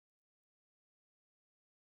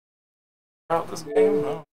out this game?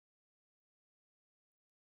 No.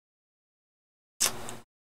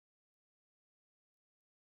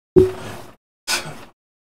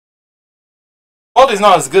 Quality's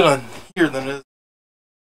not as good on here than it is.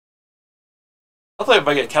 I'll tell you if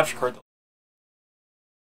I get a capture card,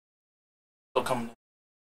 they'll come in.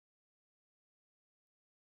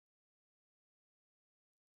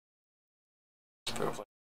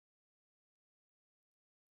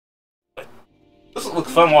 This will look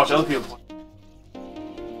fun to watch other people play.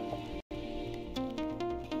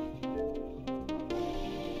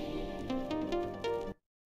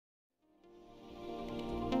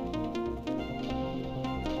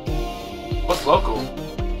 What's local?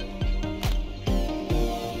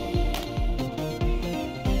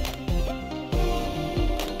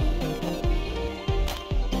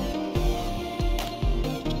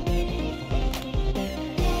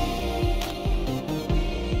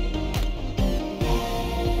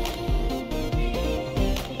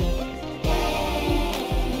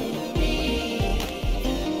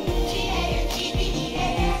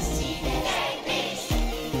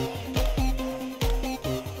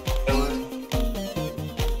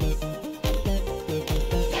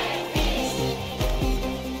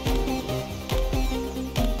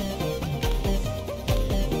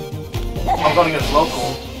 I'm going against local.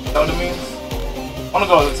 Is that what it means? I want to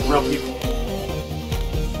go against real people.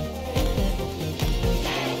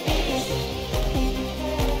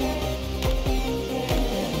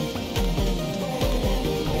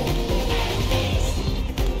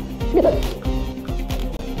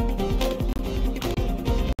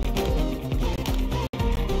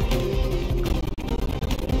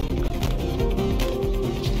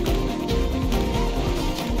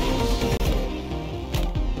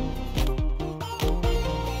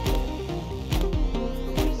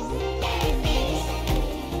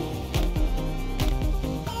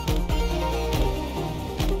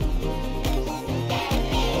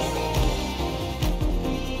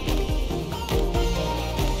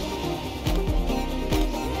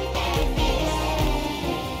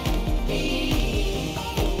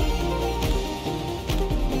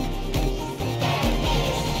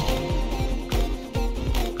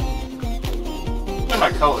 My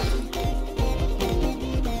color.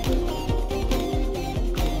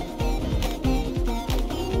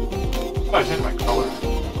 I change my color.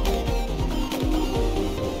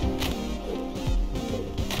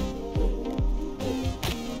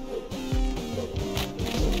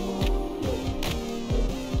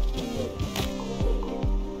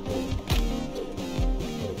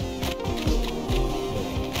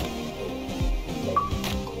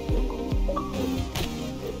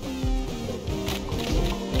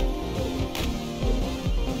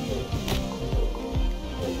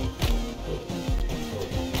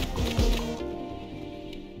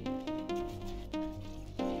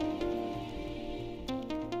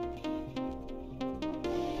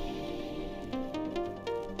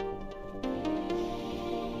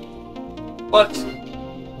 What? That's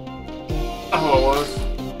who it was.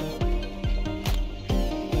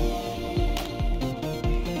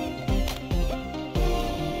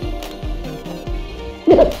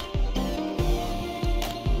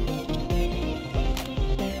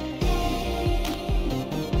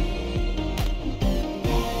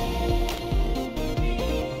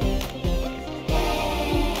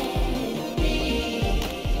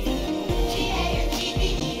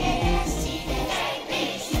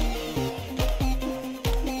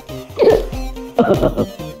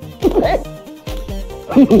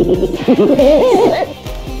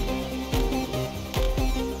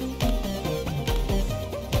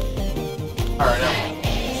 Alright, now.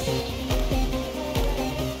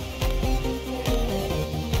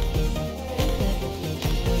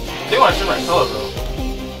 They want to shoot my color though.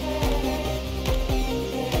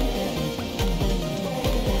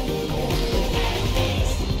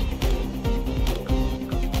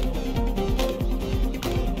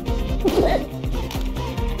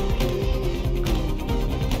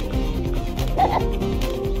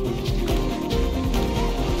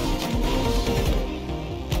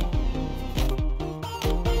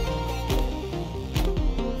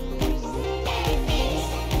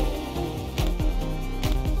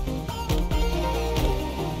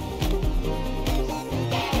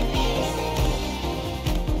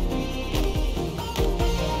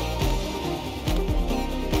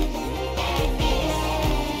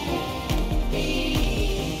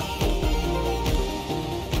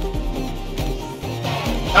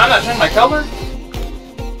 I'm not changing my color?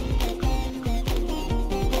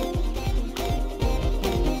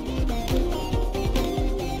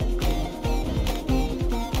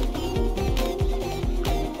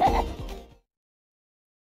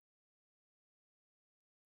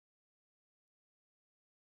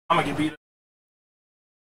 I'm gonna get beat up.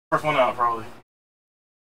 First one out, probably.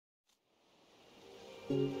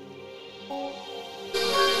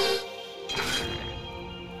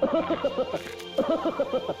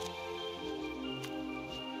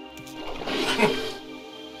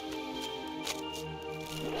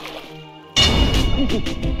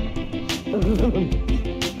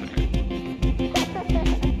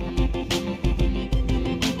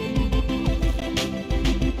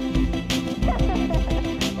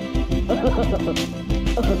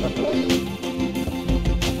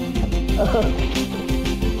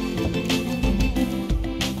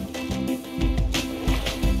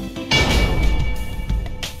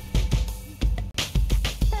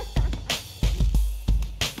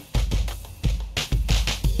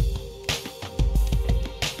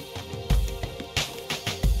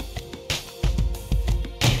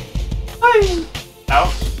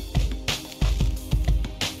 Out.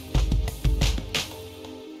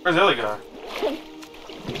 Where's the other guy?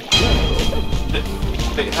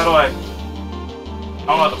 Wait, how do I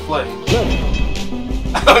don't know how to play.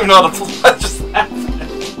 I don't even know how to play. That just happened.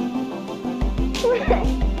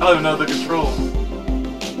 I don't even know the controls.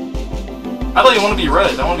 I don't even want to be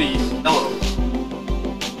red. I want to be yellow.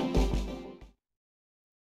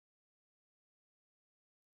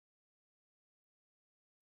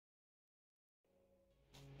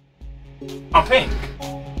 I'm pink.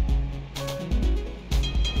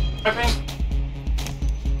 Am I pink?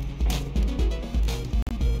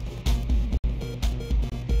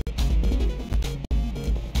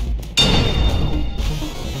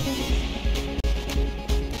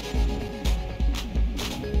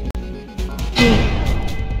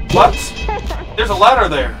 What? There's a ladder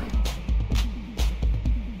there.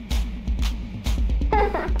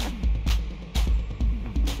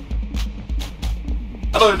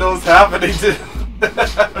 I don't even know what's happening, dude.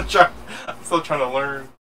 I'm still trying to learn.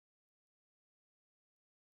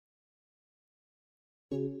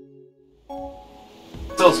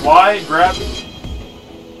 So it's Y, grab.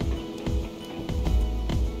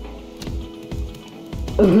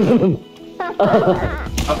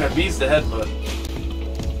 Okay, B's the headbutt.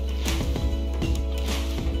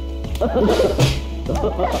 I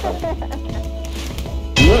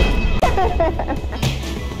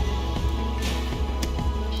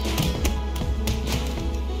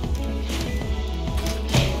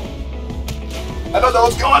don't know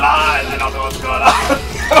what's going on! I don't know what's going on! I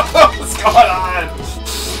don't know what's going on!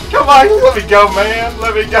 Come on, let me go, man!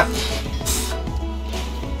 Let me go!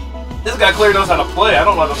 This guy clearly knows how to play. I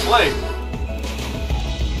don't know how to play.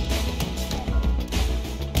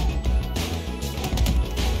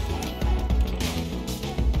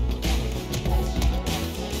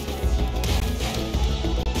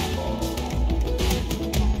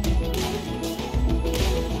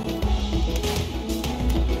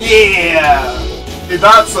 Yeah! Dude,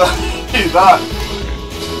 that's dude, that.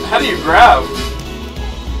 How do you grab?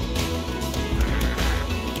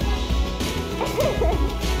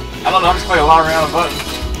 I don't know, I'm just playing a lot around the button.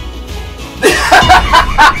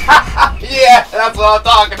 Yeah, that's what I'm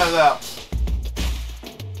talking about.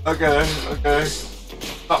 Okay, okay.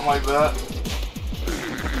 Something like that.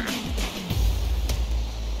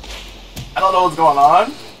 I don't know what's going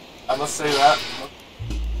on. I must say that.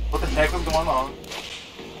 What the heck is going on?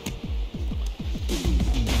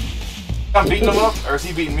 I'm beating him up, or is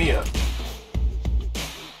he beating me up?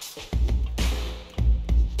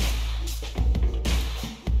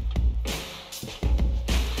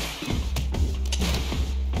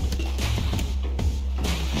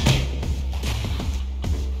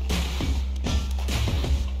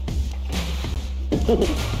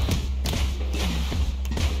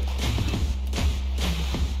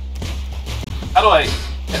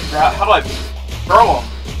 How do I throw him?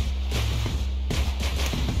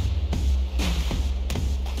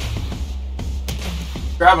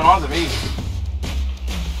 Grabbing onto me.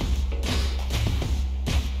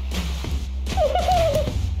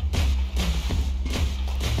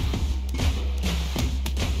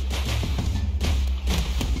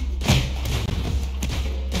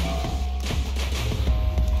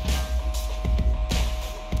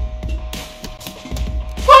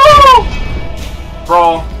 Woo!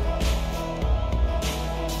 Bro.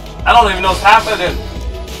 I don't even know what's happening.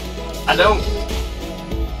 I don't.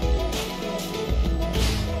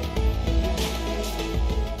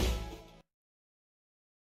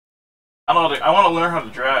 I want to learn how to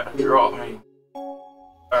draw. I mean,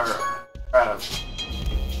 or grab.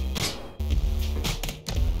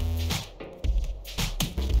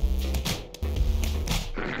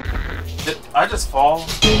 Did I just fall?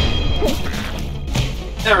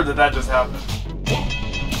 Never did that just happen.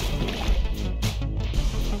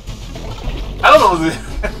 I don't know.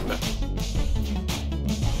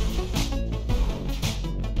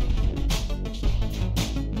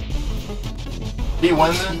 He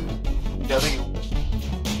wins it? Yeah, I think he wins.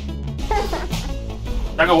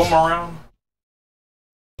 Can I go one more round?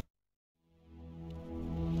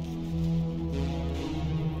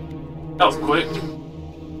 That was quick.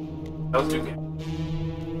 That was too good.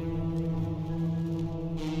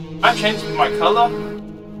 I changed my color. I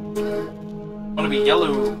want to be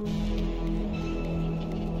yellow.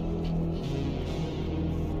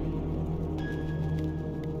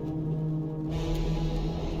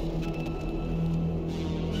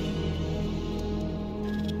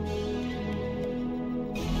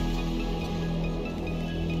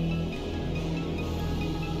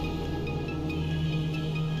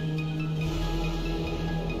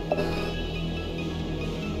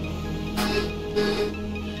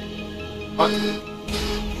 What?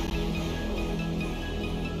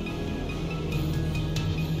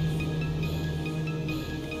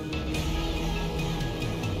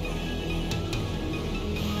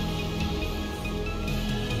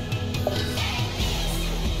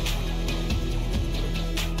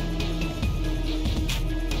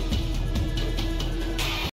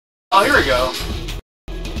 Oh, here we go.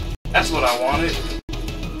 That's what I wanted.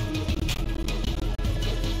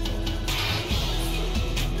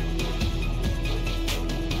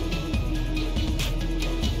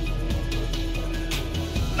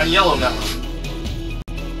 I'm yellow now.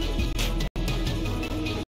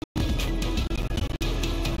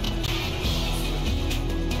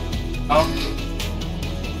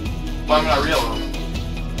 Why am I not yellow?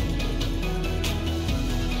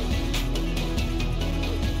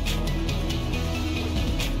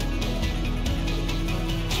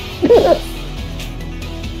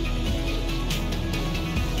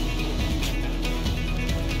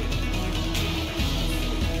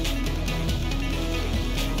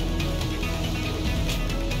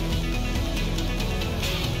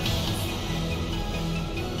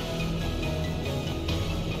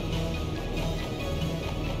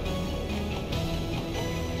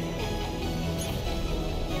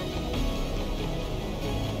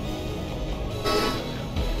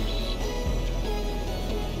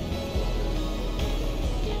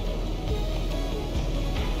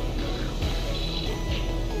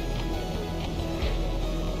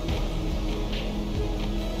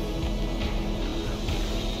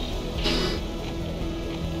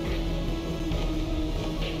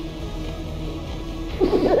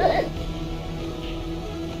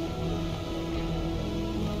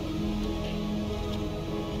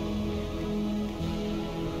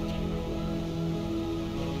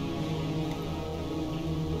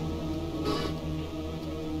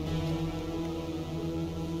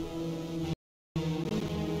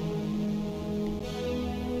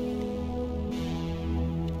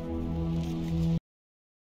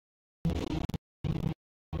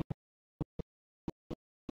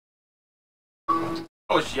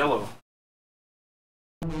 Oh, it's yellow.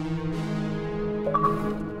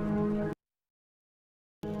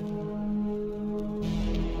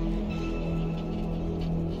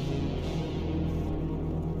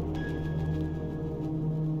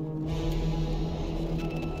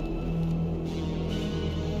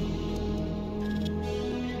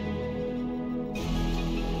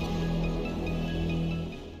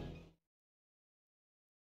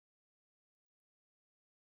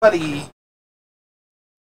 Buddy.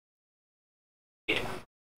 Yeah.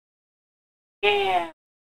 Yeah.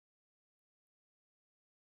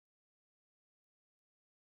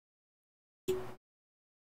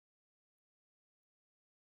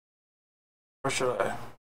 Where should I?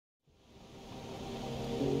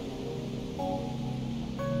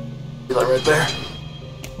 Be like right there.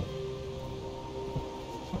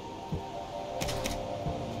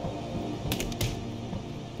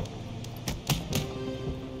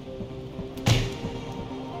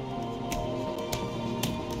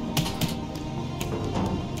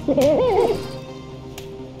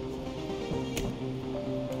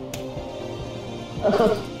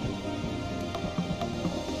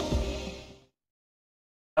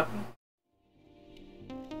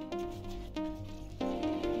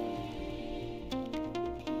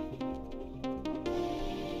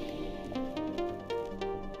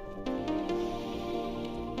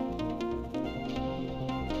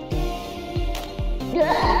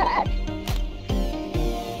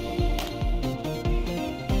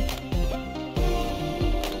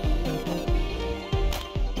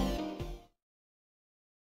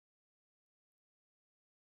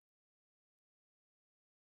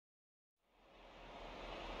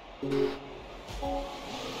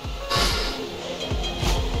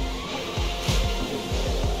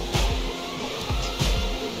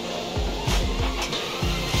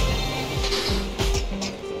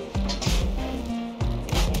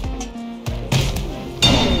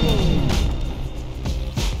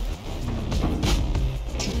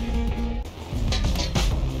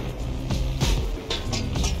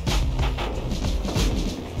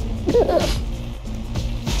 There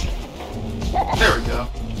we go.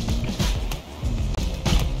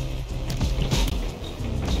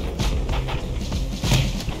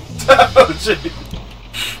 Oh, gee.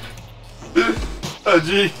 Oh,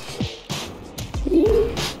 gee.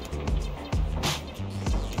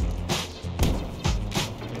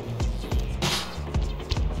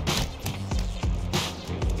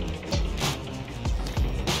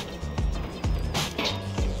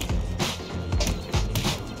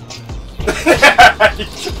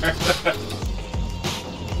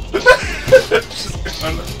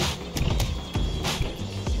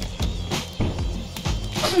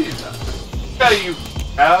 How do you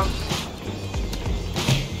have?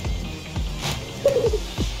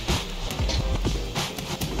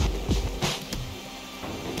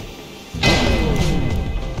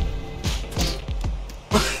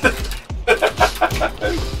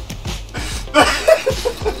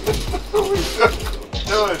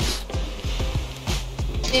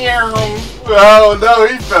 Oh no,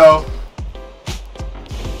 he fell.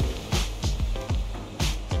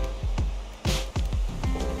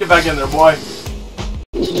 Get back in there, boy.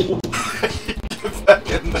 Get back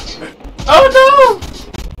in there. Oh no!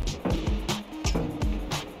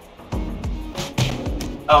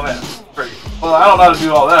 Oh man, pretty. Well, I don't know how to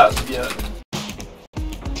do all that yet.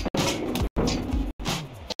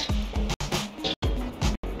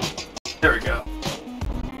 There we go.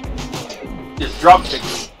 Just drop kick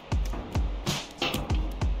it.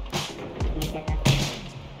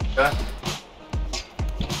 Okay.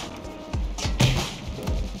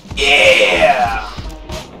 Yeah!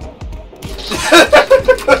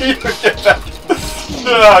 You get back.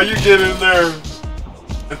 No, you get in there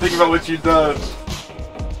and think about what you've done.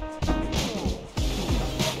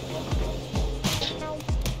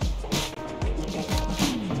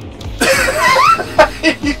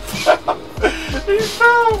 He fell. He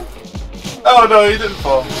fell. Oh no, he didn't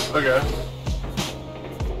fall. Okay.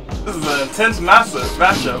 This is an intense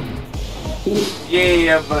matchup.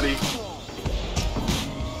 Yeah, buddy.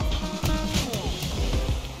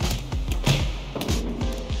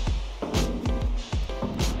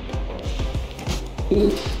 I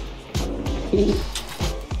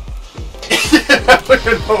don't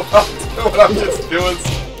even know what I'm just doing.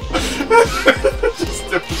 Just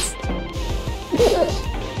doing.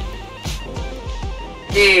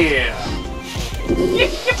 Yeah.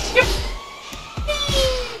 Yep.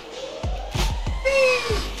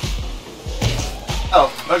 Oh,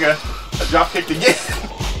 okay. I drop kicked again.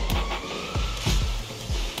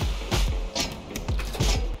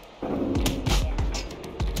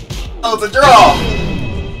 Oh, it's a draw!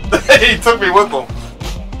 He took me with him.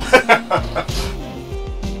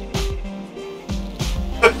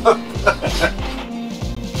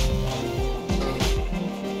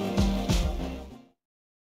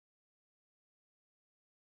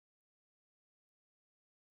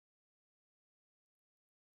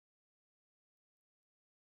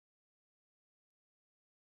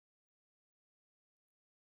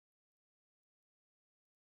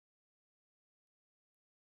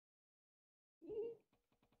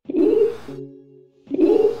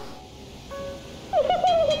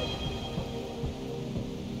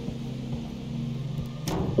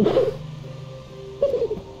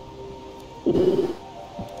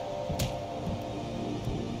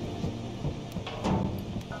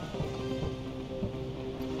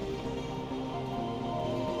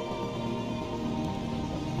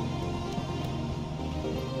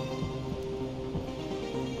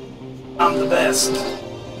 I'm the best.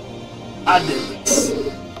 I do this.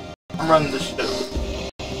 I'm running the show.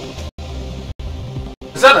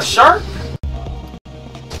 Is that a shark?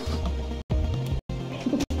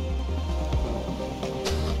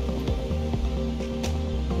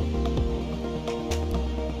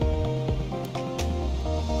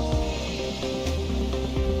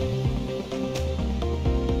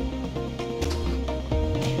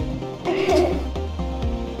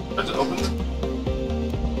 I just opened it.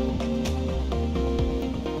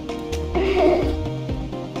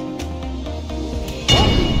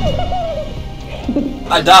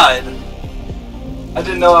 I died. I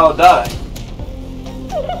didn't know I would die.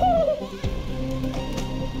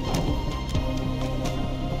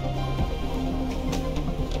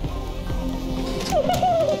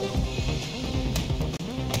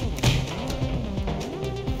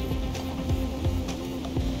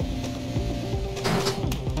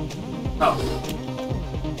 Oh.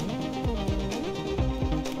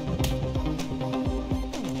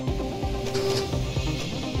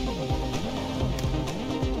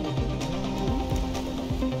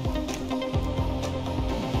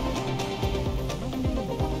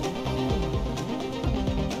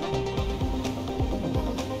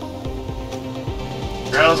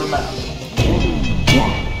 out of the map.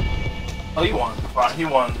 Oh, he won. Fine, he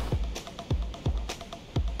won.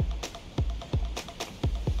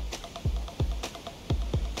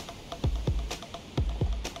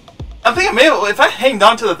 I think maybe if I hanged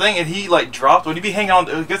on to the thing and he like dropped, would he be hanging on?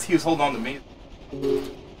 I guess he was holding on to me.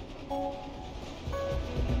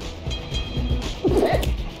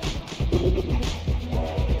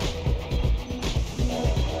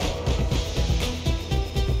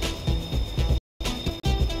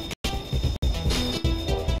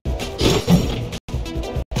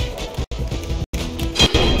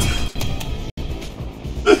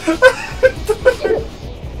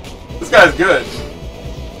 This guy's good.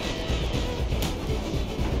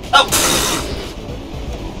 Oh!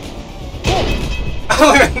 I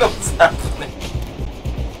don't even know what's happening.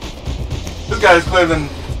 This guy's clearly been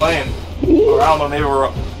playing. Or I don't know, maybe we're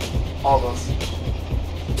all of us.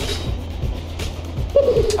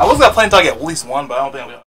 I was gonna play until I get at least one, but I don't think I'll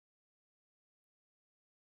be able.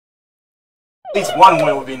 At least one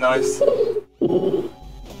win would be nice.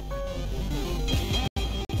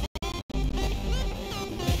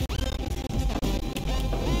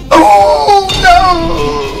 Oh no!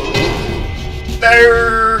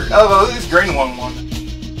 There. Oh, at least green one won.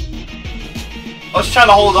 I was trying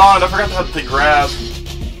to hold on. I forgot to have to grab.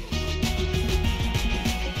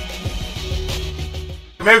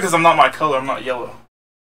 Maybe because I'm not my color. I'm not yellow.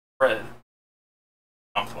 Red.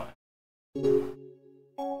 I'm playing.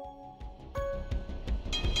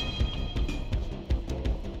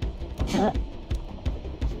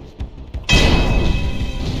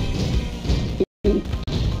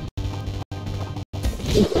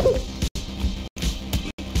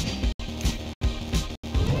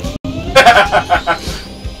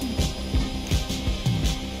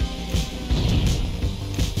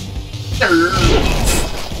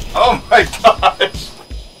 Oh my gosh!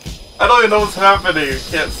 I don't even know what's happening.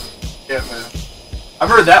 Can't man. I've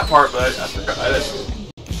heard that part, but I forgot. I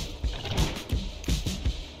didn't.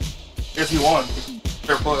 Guess he won.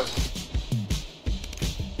 Fair play.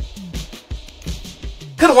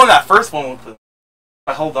 Could have won that first one with it.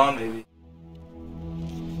 I hold on, maybe.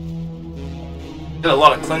 Did a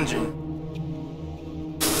lot of cleansing.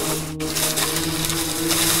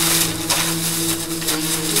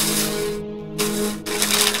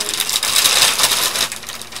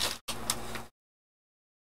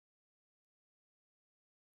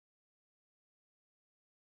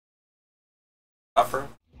 Upper.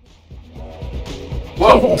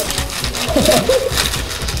 Whoa!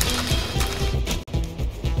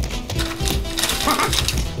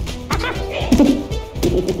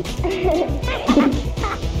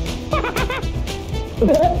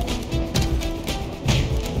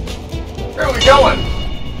 Where are we going?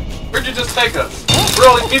 Where'd you just take us? Where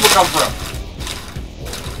all these people come from?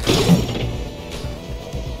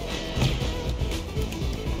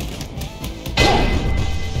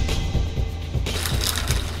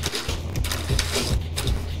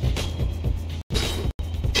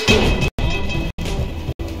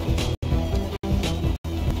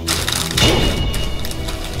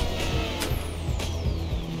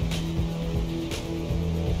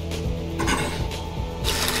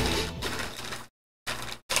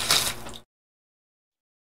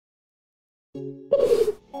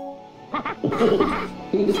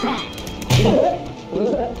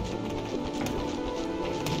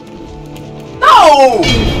 No!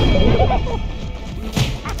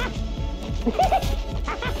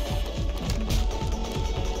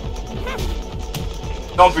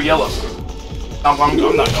 Going for yellow. I'm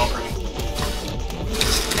not going for green.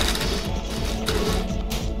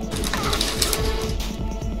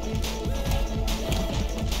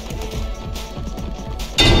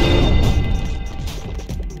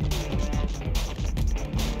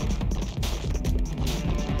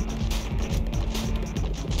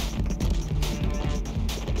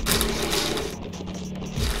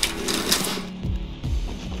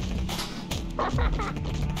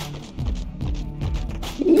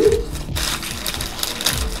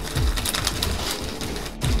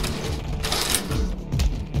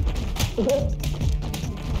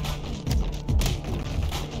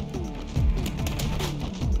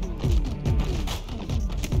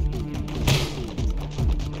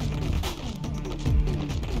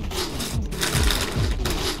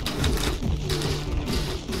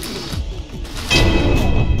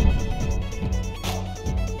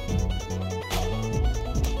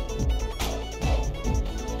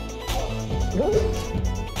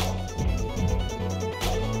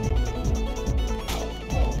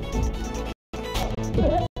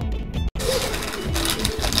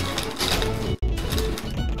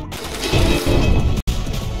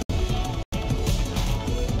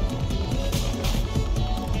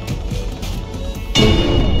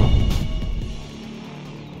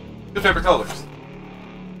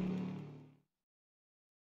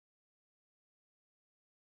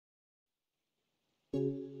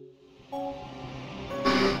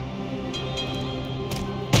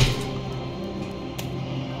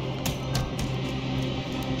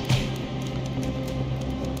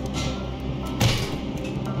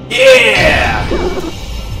 Yeah!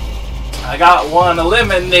 I got one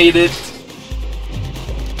eliminated.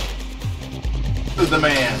 Who's the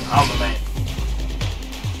man? I'm the man.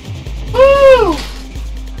 Woo!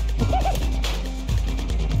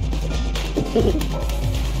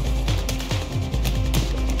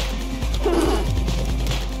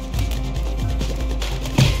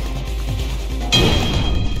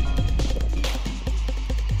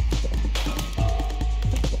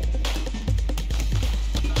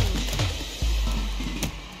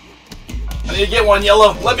 I need to get one,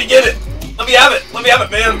 Yellow. Let me get it. Let me have it. Let me have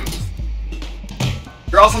it, man.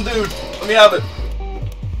 You're awesome, dude. Let me have it.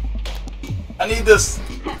 I need this.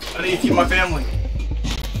 I need to keep my family.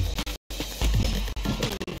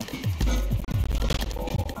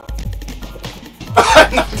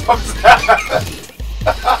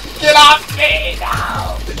 Get off me! No!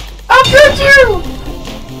 How could you?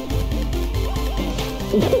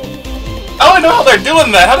 I don't know how they're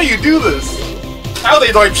doing that. How do you do this? How are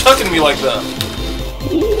they like chucking me like that?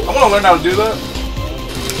 I want to learn how to do that.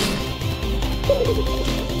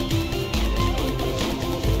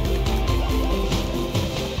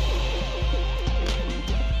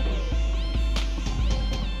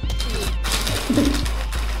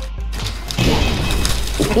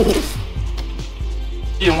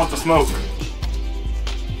 You don't want the smoke.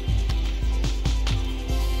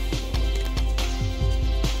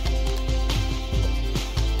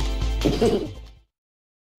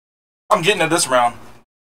 I'm getting it this round.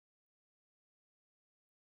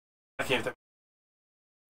 I can't think.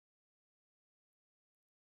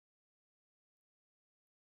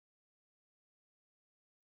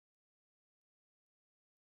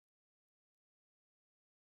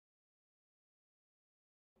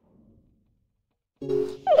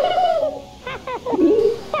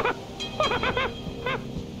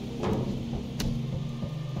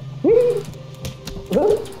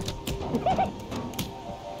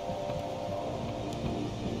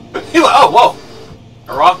 He's like, oh, whoa!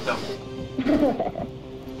 I rocked him.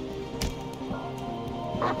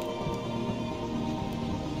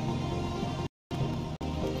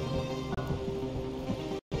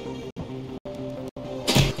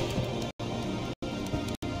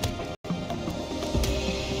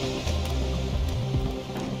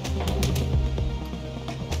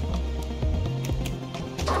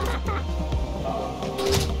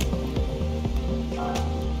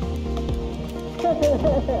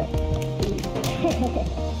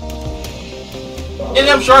 Get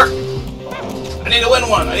him, Shark! I need to win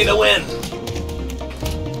one. I need to win.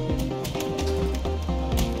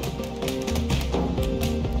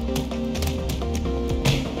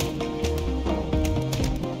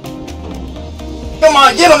 Come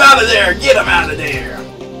on, get him out of there! Get him out of there!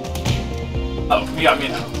 Oh, he got me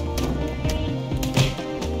now.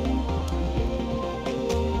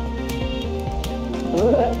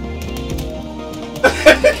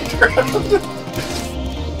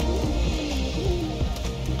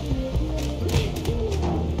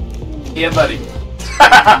 Yeah, buddy.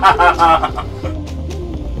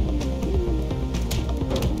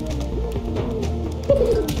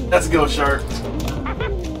 Let's go, Shark.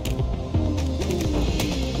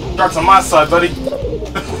 Shark's on my side, buddy.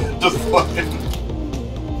 Just fucking.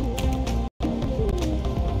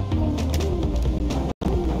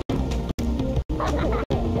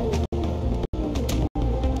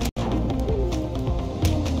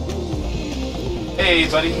 Hey,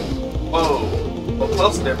 buddy. Whoa. Go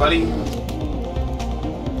close there, buddy.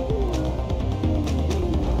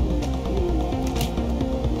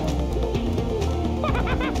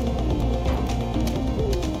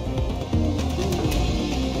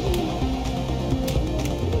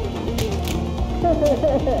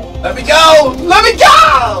 Let me go! Let me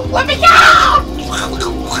go! Let me go!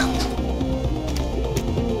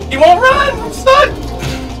 He won't run! I'm stuck!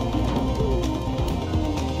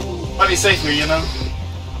 Might be safe here, you know?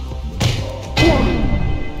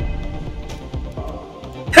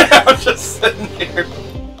 I'm just sitting here.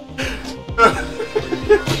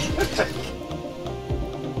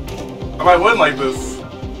 I might win like this.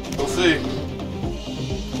 We'll see.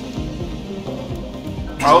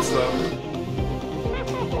 I hope so.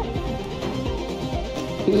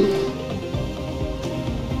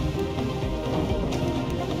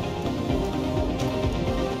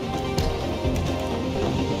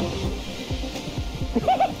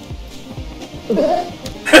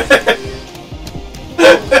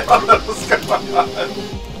 I don't know what's going on.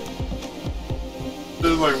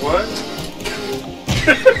 Just like, what?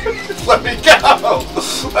 Let me go!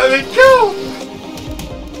 Let me go!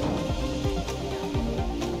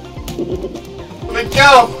 Let me go!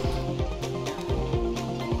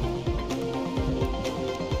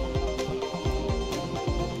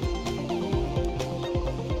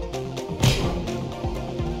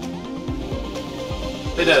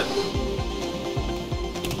 They did.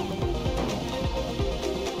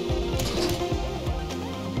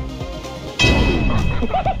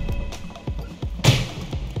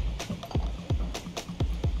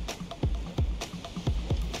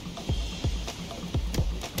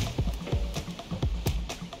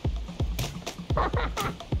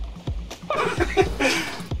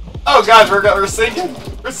 Oh God, we're singing.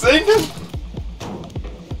 We're singing.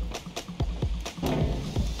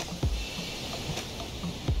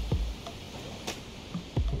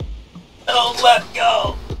 Don't let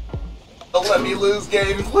go. Don't let me lose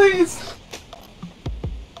game, please.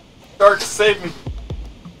 Dark, save me.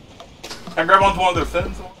 Can I grab onto one of their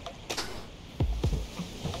fins?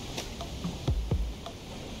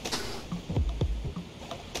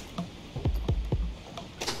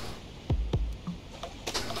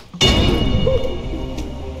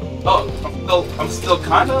 Oh, I'm still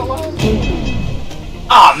kinda alive?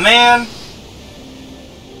 Aw, man!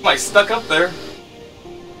 I'm like stuck up there.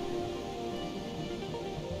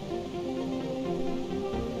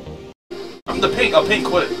 I'm the pink. Oh, pink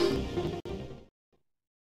quit.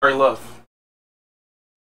 Very love.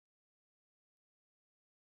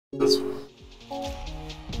 This one.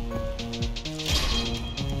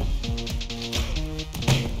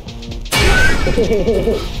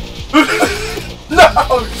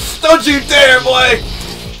 No! Don't you dare, boy!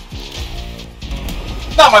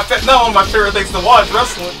 Not one of my favorite things to watch,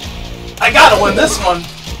 wrestling. I gotta win this one.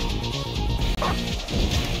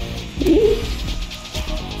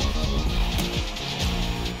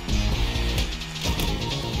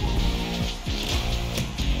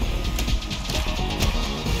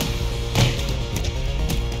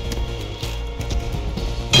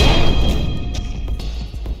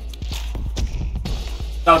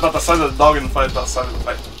 Not about the size of the dog in the fight, about the size of the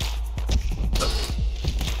fight.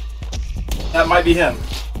 That might be him.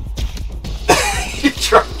 You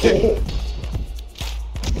drunk it.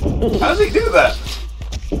 How does he do that?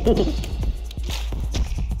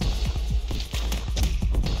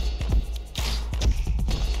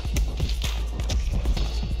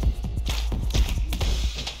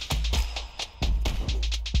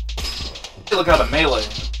 Look how the melee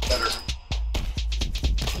better.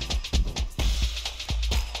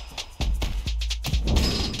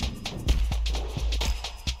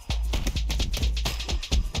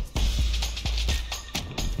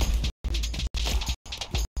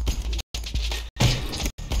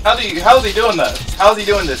 How's he doing that? How's he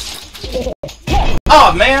doing this?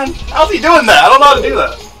 Oh man, how's he doing that? I don't know how to do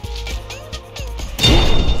that.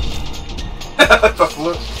 The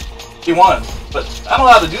flip. He won, but I don't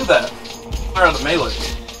know how to do that. Fire on the melee.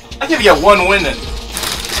 I give you one winning.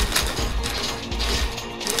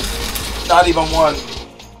 Not even one.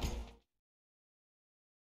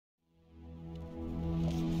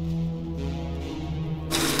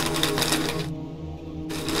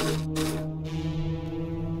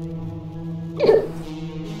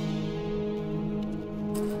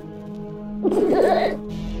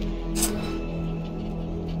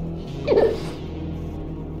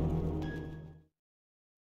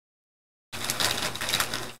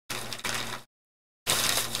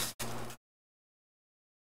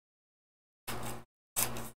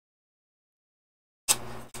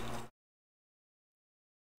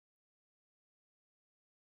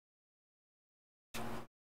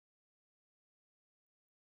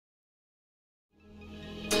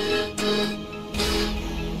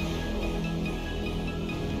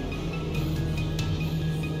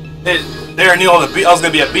 They already knew I was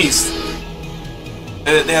gonna be a beast.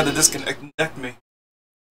 They had to disconnect me.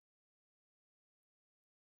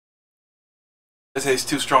 They say he's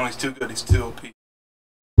too strong, he's too good, he's too OP.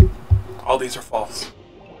 All these are false.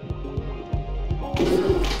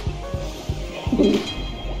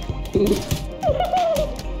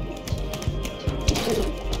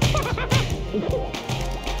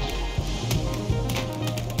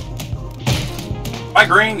 Am I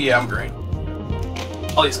green? Yeah, I'm green.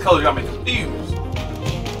 All these colors got me confused.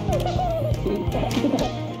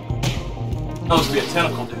 That to be a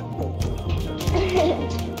tentacle, dude.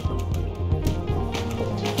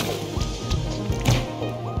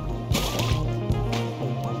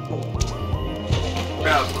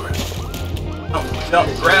 Grab, jump,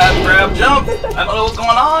 grab, jump! I don't know what's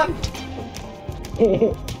going on!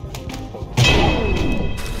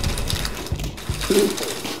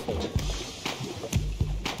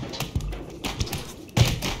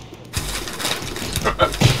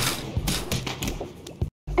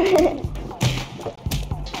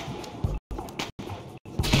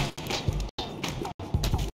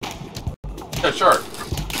 Yeah, sure.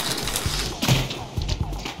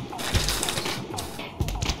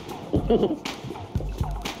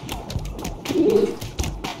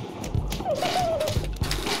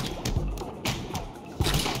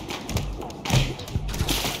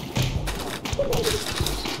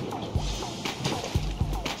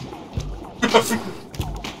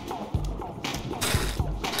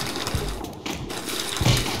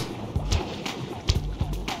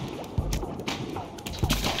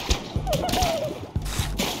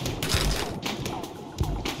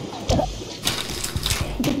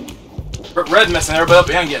 Red messing everybody up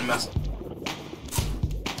and getting messed up.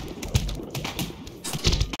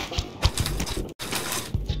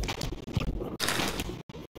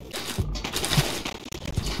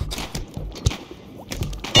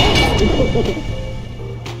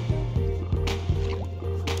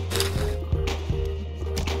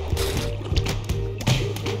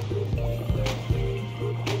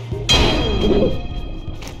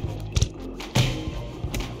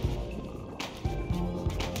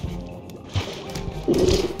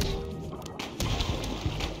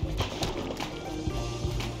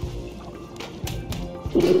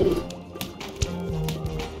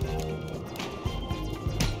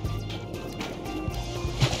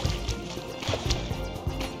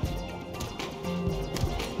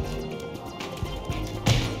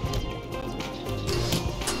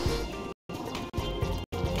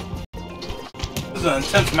 This is an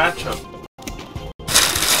intense matchup.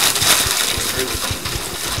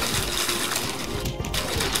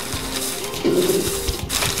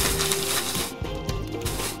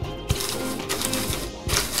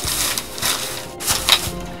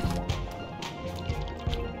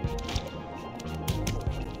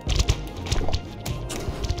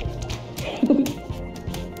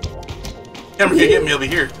 Camera can't get me over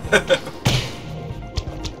here.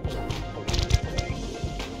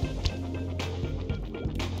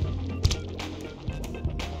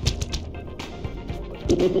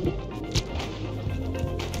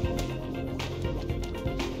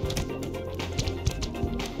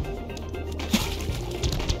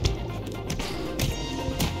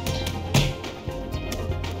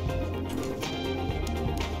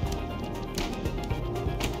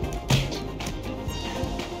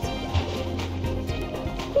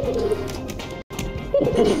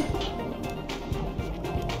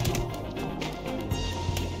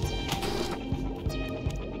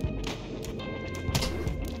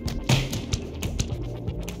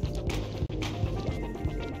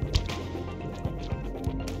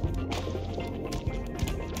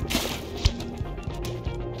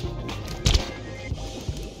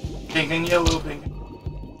 Pink and yellow, pink.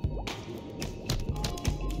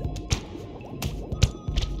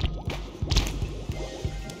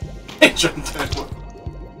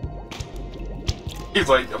 He's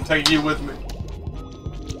like, I'm taking you with me.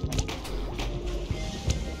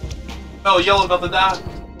 Oh, yellow about to die.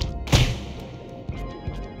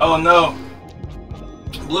 Oh no.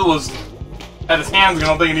 Blue was had his hands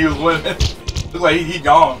going, thinking he was winning. Looks like he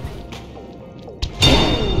gone.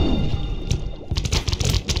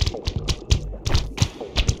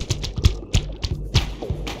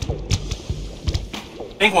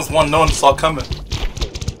 Pink was one no one saw coming.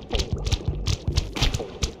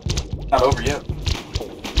 Not over yet.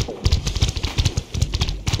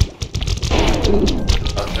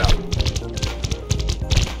 Oh, no.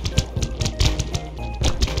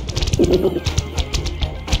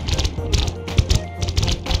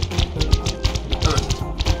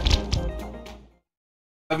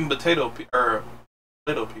 Having potato people.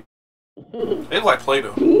 They look like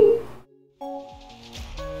Play-Doh.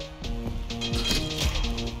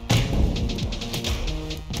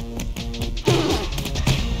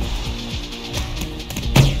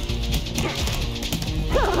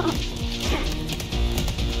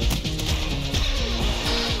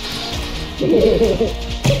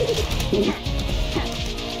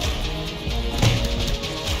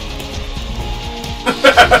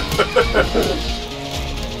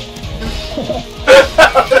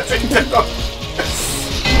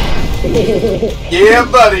 Yeah,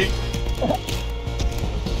 buddy.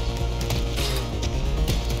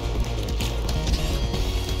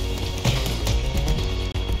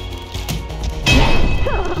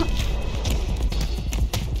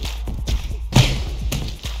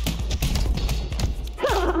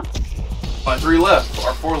 Only 3 left,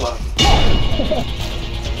 or 4 left.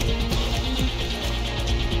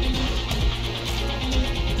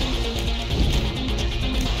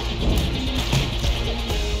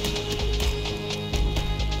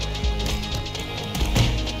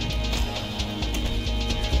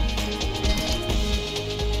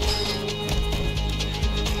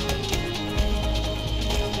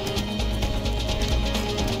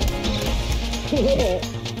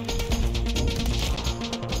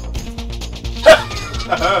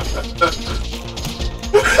 Damn.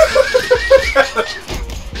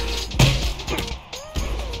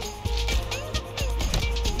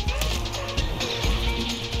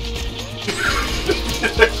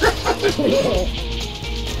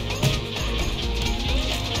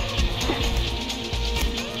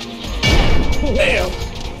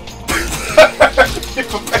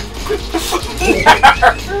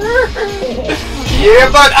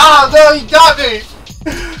 Yeah, but no, he got me.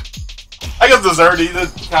 I guess deserved. He did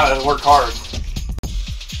kind of work hard.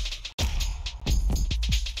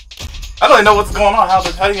 I don't even know what's going on. How do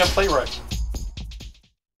you even play right?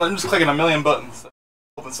 I'm just clicking a million buttons,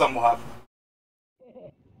 hoping something will happen.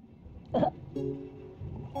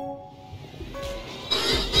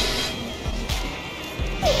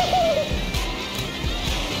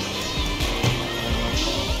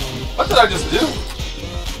 What did I just do?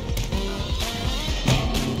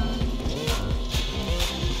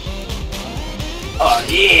 Oh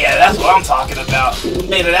yeah, that's what I'm talking about.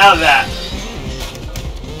 Made it out of that.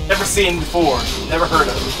 Never seen before, never heard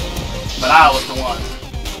of it. But I was the one.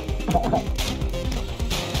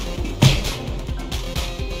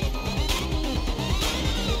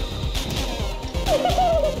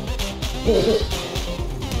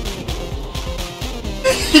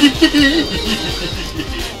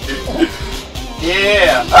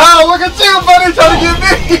 Yeah. Oh, look at you, buddy, trying to get me.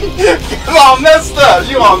 You all messed up.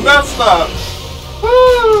 You all messed up.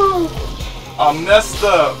 Woo. I'm messed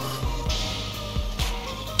up.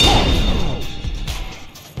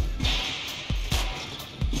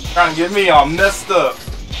 Trying to get me all messed up.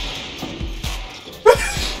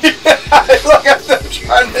 Look at them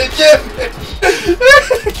trying to get me.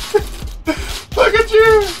 Look at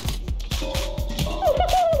you.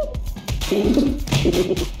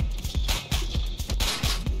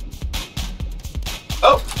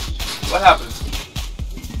 Oh, what happened?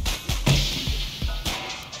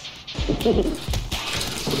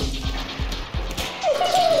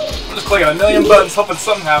 I'm just clicking a million buttons hoping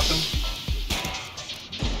something happens.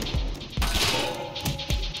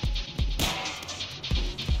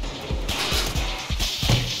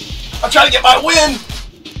 I'm trying to get my win!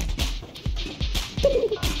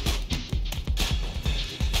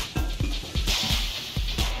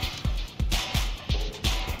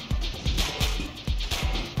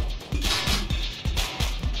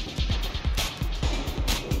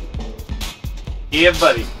 Yeah,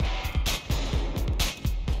 buddy.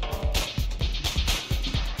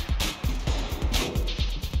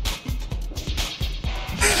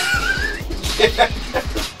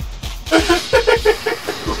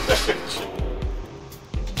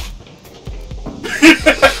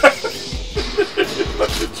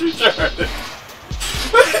 Look at you trying to...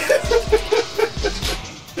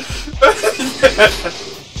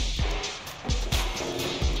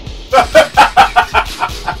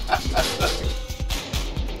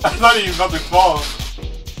 I thought he was about to fall.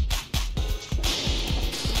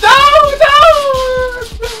 No! No!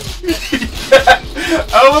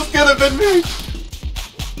 Almost could have been me.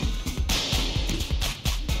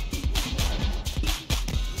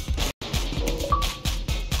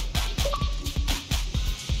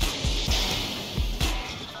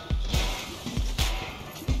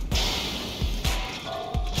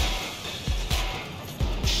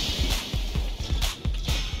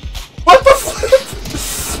 What the fuck?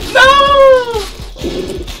 No!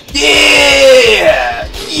 Yeah!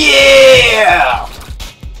 Yeah!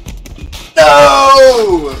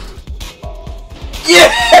 No!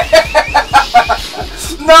 Yeah!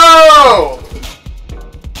 No!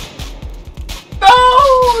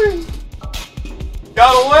 No!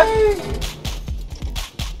 Got away!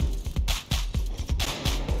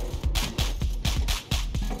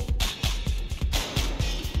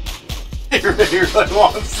 He really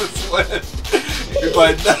wants this win. He's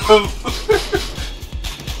like, no.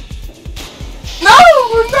 No!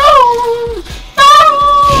 No! No!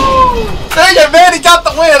 Dang it, man, he got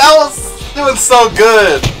the win. I was doing so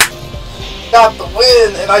good. Got the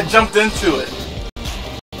win, and I jumped into it.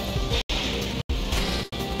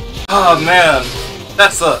 Oh, man.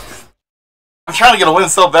 That sucks. I'm trying to get a win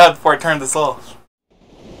so bad before I turn this off.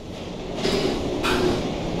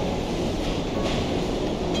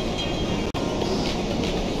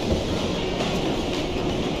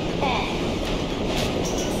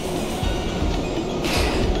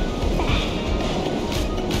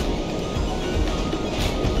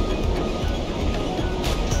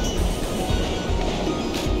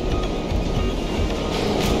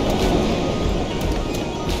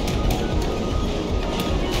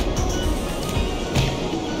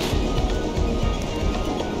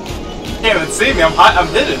 Can't even see me. I'm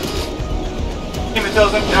hidden. Can't even tell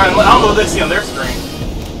them. I don't know what they see on their screen.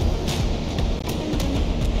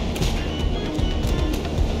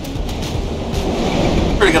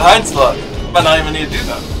 Pretty good hide spot. Might not even need to do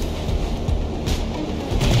that.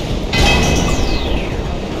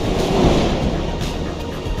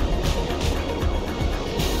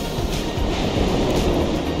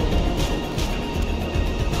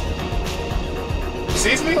 He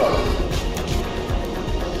sees me?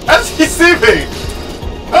 How does he see me?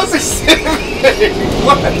 How does he see me?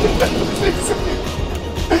 What? How does he see me?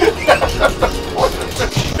 What?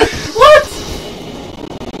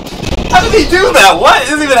 How did he do that? What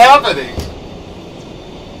is even happening?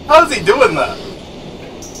 How is he doing that?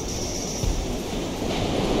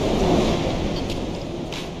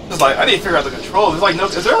 It's like, I need to figure out the controls. There's like no,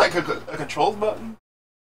 is there like a controls button?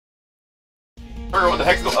 Or what the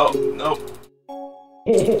heck's going on? Oh, nope.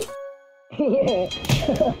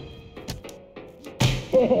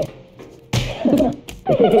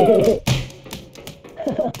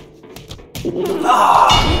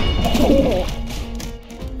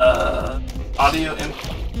 Audio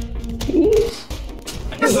input.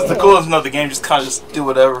 I guess it's the coolest of the game, just kind of just do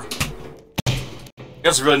whatever. I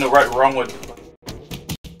guess there's really no right or wrong with it.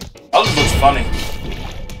 That just looks funny.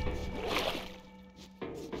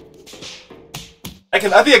 I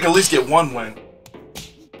think I can at least get one win.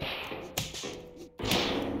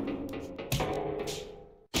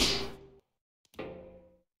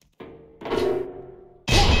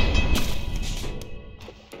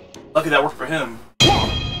 Lucky that worked for him.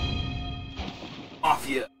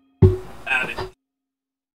 Mafia. Added.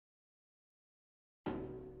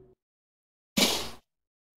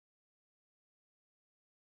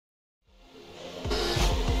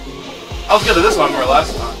 I was good at this one more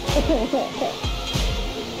last time.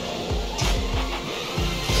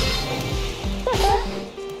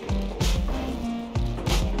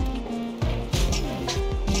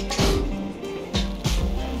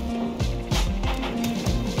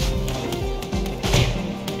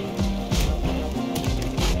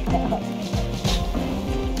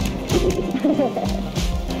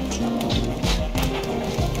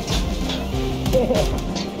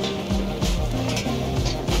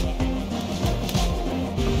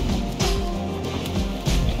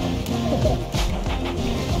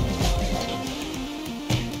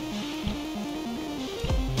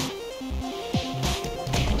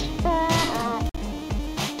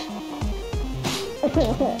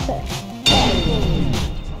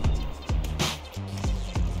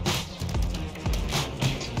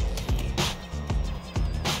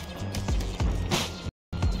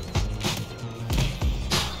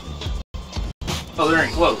 Oh, they're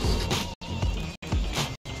in close.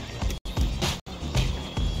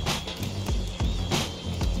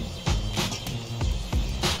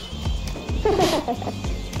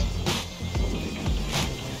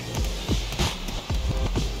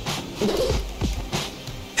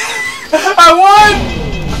 I won!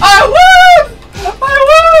 I won! I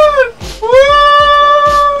won! Woo!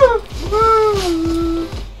 Woo!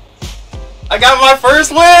 I got my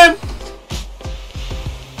first win!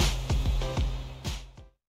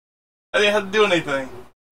 I didn't have to do anything.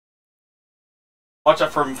 Watch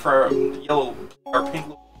out for yellow or pink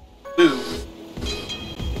blue.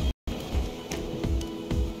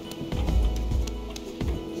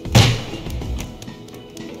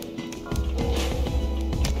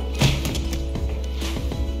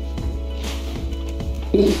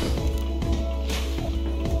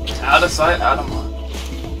 Out of sight, out of mind.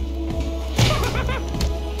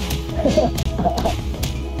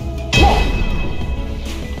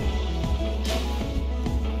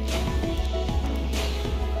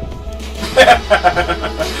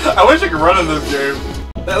 I wish I could run in this game.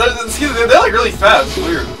 They're like really fast. It's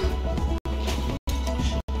weird.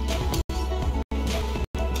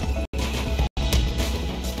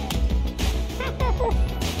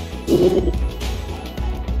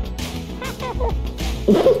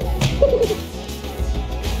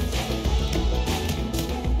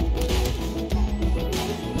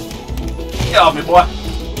 Get off me, boy.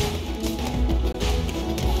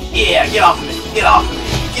 Yeah, get off of me. Get off of me.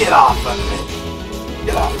 Get off of me.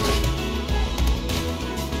 Get off of me.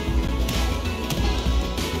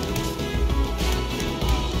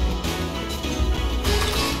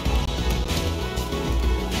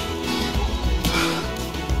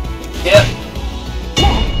 Yep.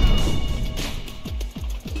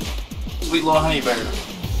 Sweet little honey bear.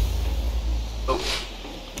 Oh.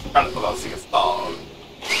 I'm trying to pull out a dog.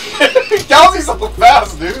 Galaxy's so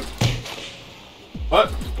fast, dude.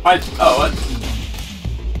 What? Oh, what?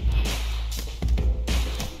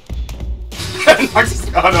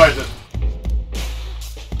 Oh no, I didn't.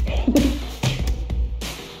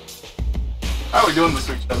 How are we doing this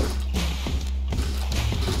to each other?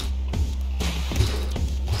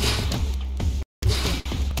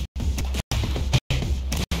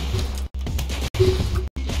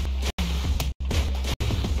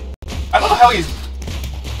 how he's...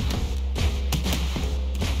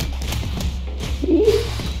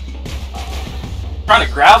 trying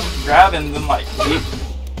to grab and then like leap.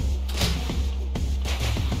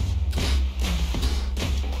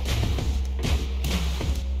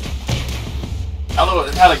 I don't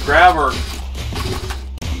know how to grab or...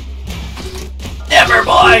 Never,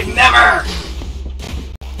 boy! Never!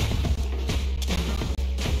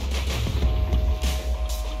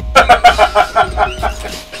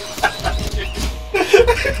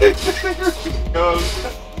 Go.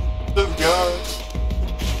 Just go.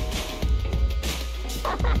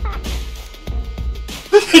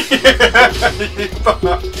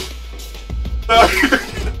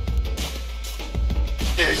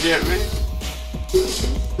 Can't get me.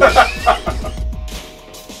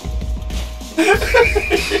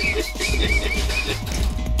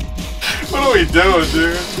 What are we doing,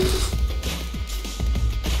 dude?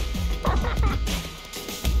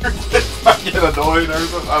 I get annoyed or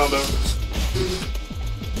something. I don't know.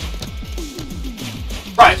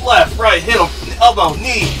 Right, left, right, hit him. Elbow,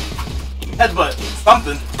 knee, headbutt,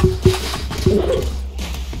 something.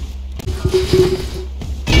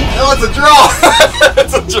 No, it's a draw!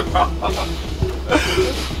 It's a draw!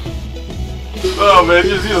 Oh man, he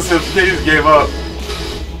just gave up.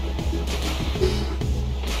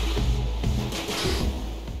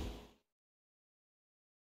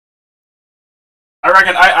 I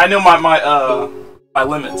reckon I know my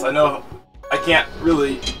limits. I know I can't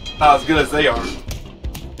really not as good as they are.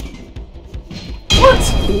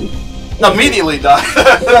 What? Immediately died.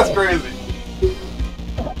 That's crazy.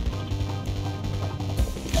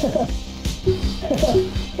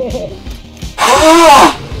 I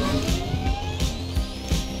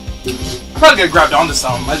thought I could grabbed onto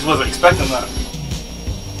something. I just wasn't expecting that.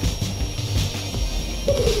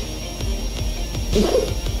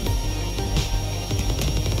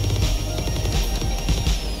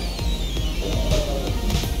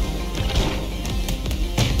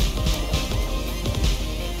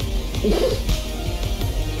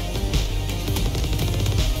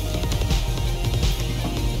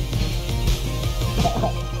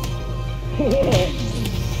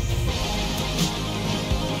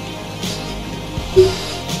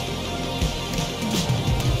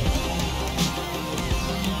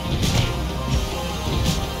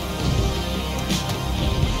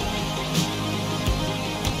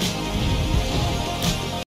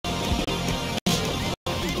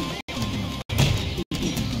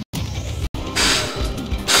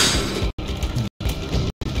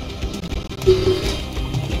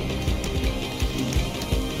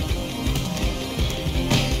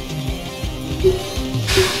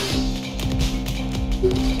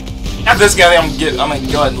 After this guy, I'm gonna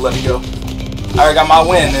go ahead and let it go. I already got my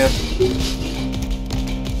win, man.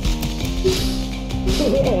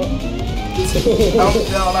 I'm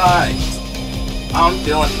feeling nice. I'm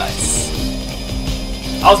feeling nice.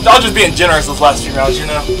 I was just being generous those last few rounds, you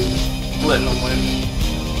know, letting them win.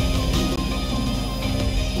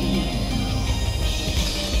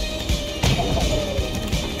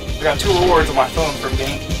 I got 2 rewards on my phone for a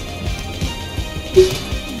game.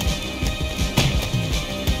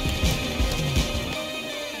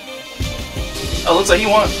 Oh, looks like he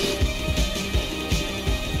won.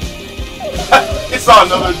 He saw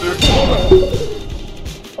another dude.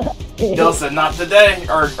 Gil said, not today,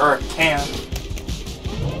 or can.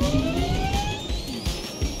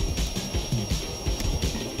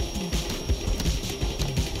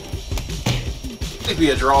 It'd be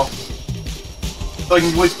a draw. So you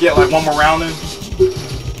can at least get like one more round in.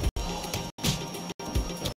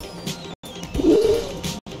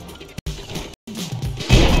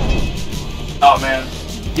 Oh man,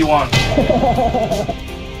 he won.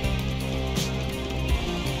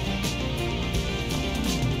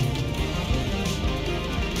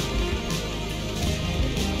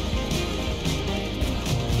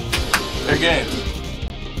 Their game.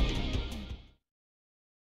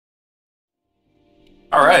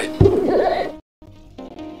 Alright.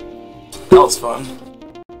 That was fun.